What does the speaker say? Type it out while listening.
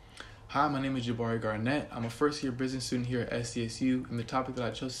Hi, my name is Jabari Garnett. I'm a first-year business student here at SDSU, and the topic that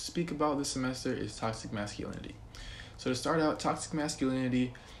I chose to speak about this semester is toxic masculinity. So to start out, toxic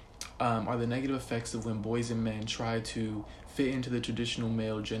masculinity are the negative effects of when boys and men try to fit into the traditional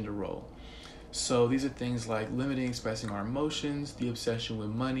male gender role. So these are things like limiting expressing our emotions, the obsession with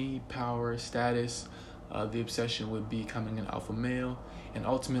money, power, status, the obsession with becoming an alpha male, and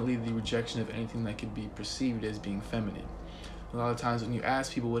ultimately the rejection of anything that could be perceived as being feminine. A lot of times when you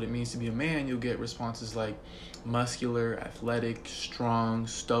ask people what it means to be a man, you'll get responses like muscular, athletic, strong,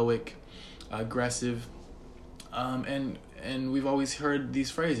 stoic, aggressive, and we've always heard these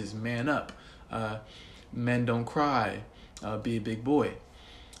phrases: man up, men don't cry, be a big boy,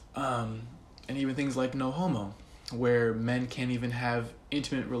 and even things like no homo, where men can't even have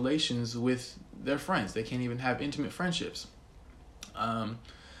intimate relations with their friends. They can't even have intimate friendships.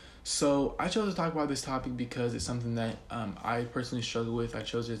 So I chose to talk about this topic because it's something that I personally struggle with. I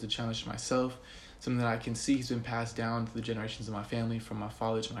chose it as a challenge to myself, something that I can see has been passed down to the generations of my family, from my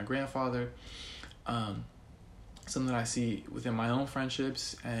father to my grandfather, something that I see within my own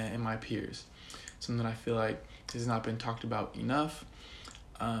friendships and my peers, something that I feel like has not been talked about enough,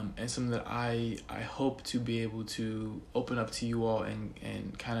 and something that I hope to be able to open up to you all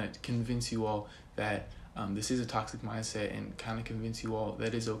and kind of convince you all that this is a toxic mindset, and kind of convince you all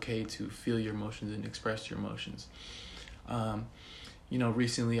that it's okay to feel your emotions and express your emotions.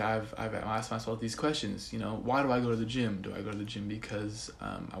 Recently I've asked myself these questions. Why do I go to the gym? Do I go to the gym because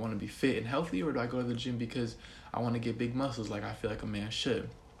I want to be fit and healthy, or do I go to the gym because I want to get big muscles like I feel like a man should?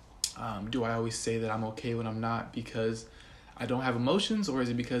 Do I always say that I'm okay when I'm not because I don't have emotions, or is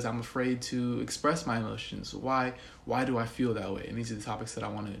it because I'm afraid to express my emotions? Why do I feel that way? And these are the topics that I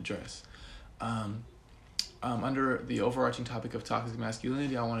want to address. Under the overarching topic of toxic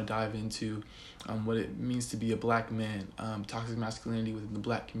masculinity, I want to dive into what it means to be a black man, toxic masculinity within the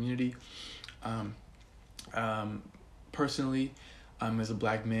black community. Personally, as a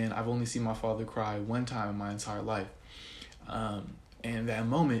black man, I've only seen my father cry one time in my entire life. And that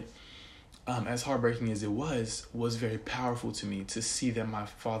moment, as heartbreaking as it was very powerful to me, to see that my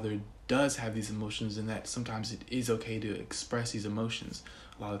father does have these emotions, and that sometimes it is okay to express these emotions.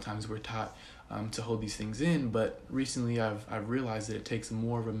 A lot of times we're taught to hold these things in, but recently I've realized that it takes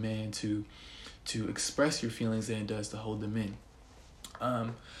more of a man to express your feelings than it does to hold them in.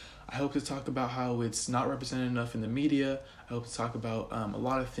 I hope to talk about how it's not represented enough in the media. I hope to talk about a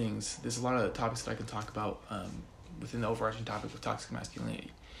lot of things. There's a lot of topics that I can talk about within the overarching topic of toxic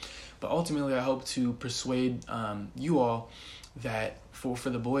masculinity. But ultimately, I hope to persuade you all that for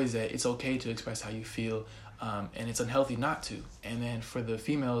the boys, that it's okay to express how you feel, and it's unhealthy not to. And then for the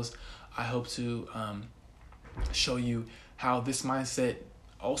females, I hope to show you how this mindset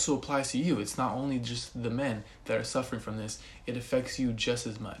also applies to you. It's not only just the men that are suffering from this; it affects you just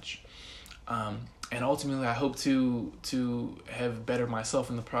as much. And ultimately, I hope to have bettered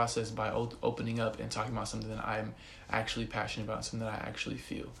myself in the process by opening up and talking about something that I'm actually passionate about, something that I actually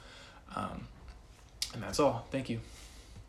feel. And that's all. Thank you.